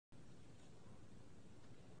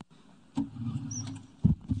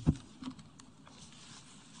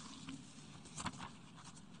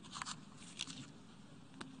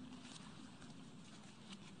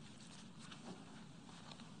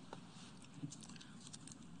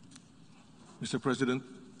Mr. President,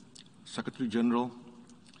 Secretary General,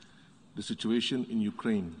 the situation in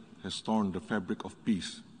Ukraine has torn the fabric of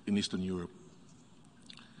peace in Eastern Europe.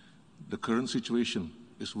 The current situation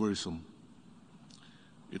is worrisome.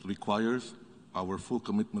 It requires our full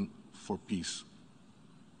commitment for peace.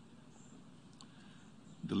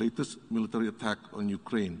 The latest military attack on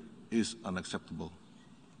Ukraine is unacceptable.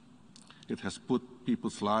 It has put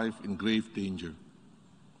people's lives in grave danger.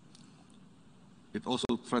 It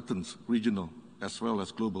also threatens regional as well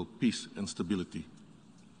as global peace and stability.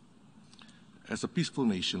 As a peaceful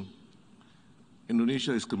nation,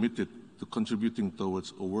 Indonesia is committed to contributing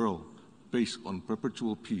towards a world based on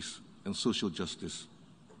perpetual peace and social justice.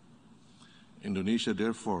 Indonesia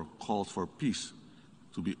therefore calls for peace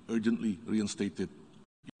to be urgently reinstated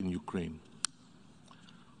in Ukraine.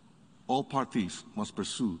 All parties must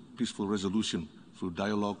pursue peaceful resolution through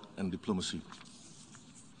dialogue and diplomacy.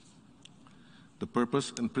 The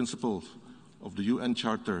purpose and principles of the UN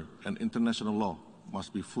Charter and international law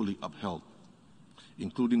must be fully upheld,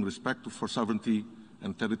 including respect for sovereignty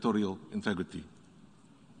and territorial integrity.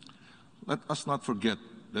 Let us not forget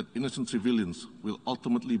that innocent civilians will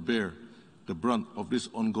ultimately bear the brunt of this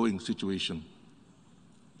ongoing situation.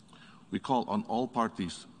 We call on all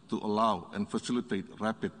parties to allow and facilitate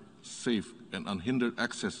rapid, safe, and unhindered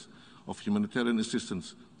access of humanitarian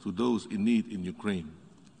assistance to those in need in Ukraine.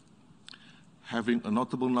 Having a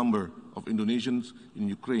notable number of Indonesians in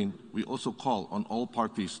Ukraine, we also call on all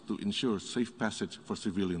parties to ensure safe passage for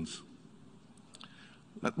civilians.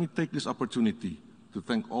 Let me take this opportunity to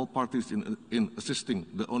thank all parties in assisting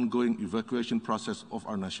the ongoing evacuation process of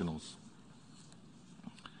our nationals.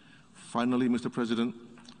 Finally, Mr. President,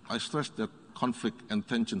 I stress that conflict and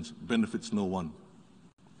tensions benefits no one.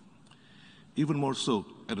 Even more so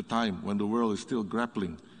at a time when the world is still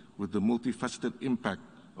grappling with the multifaceted impact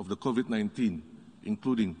of the COVID-19,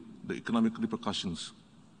 including the economic repercussions.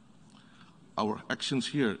 Our actions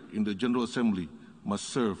here in the General Assembly must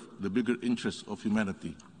serve the bigger interests of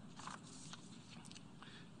humanity.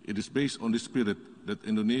 It is based on this spirit that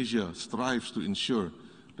Indonesia strives to ensure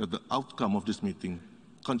that the outcome of this meeting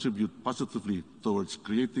contribute positively towards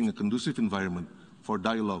creating a conducive environment for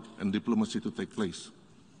dialogue and diplomacy to take place,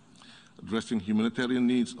 addressing humanitarian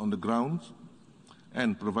needs on the ground,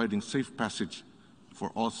 and providing safe passage for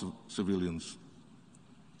all civilians.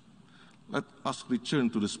 Let us return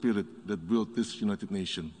to the spirit that built this United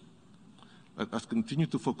Nation. Let us continue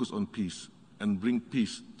to focus on peace and bring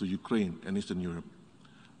peace to Ukraine and Eastern Europe.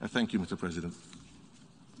 I thank you, Mr. President.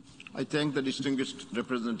 I thank the distinguished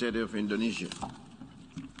representative of Indonesia.